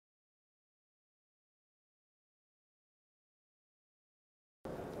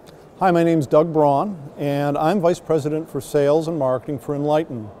Hi, my name is Doug Braun, and I'm Vice President for Sales and Marketing for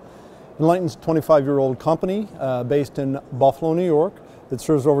InLighten. InLighten's a 25-year-old company based in Buffalo, New York that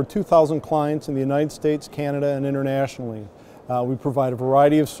serves over 2,000 clients in the United States, Canada, and internationally. We provide a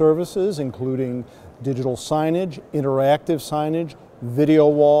variety of services, including digital signage, interactive signage, video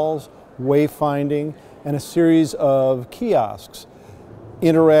walls, wayfinding, and a series of kiosks,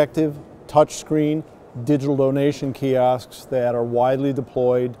 interactive, touchscreen, digital donation kiosks that are widely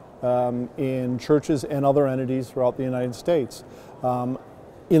deployed in churches and other entities throughout the United States.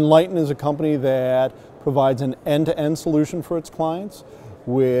 InLighten is a company that provides an end-to-end solution for its clients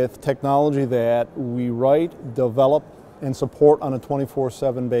with technology that we write, develop, and support on a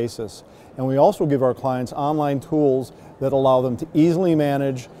 24/7 basis. And we also give our clients online tools that allow them to easily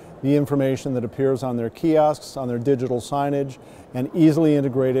manage the information that appears on their kiosks, on their digital signage, and easily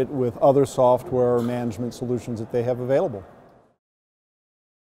integrate it with other software management solutions that they have available.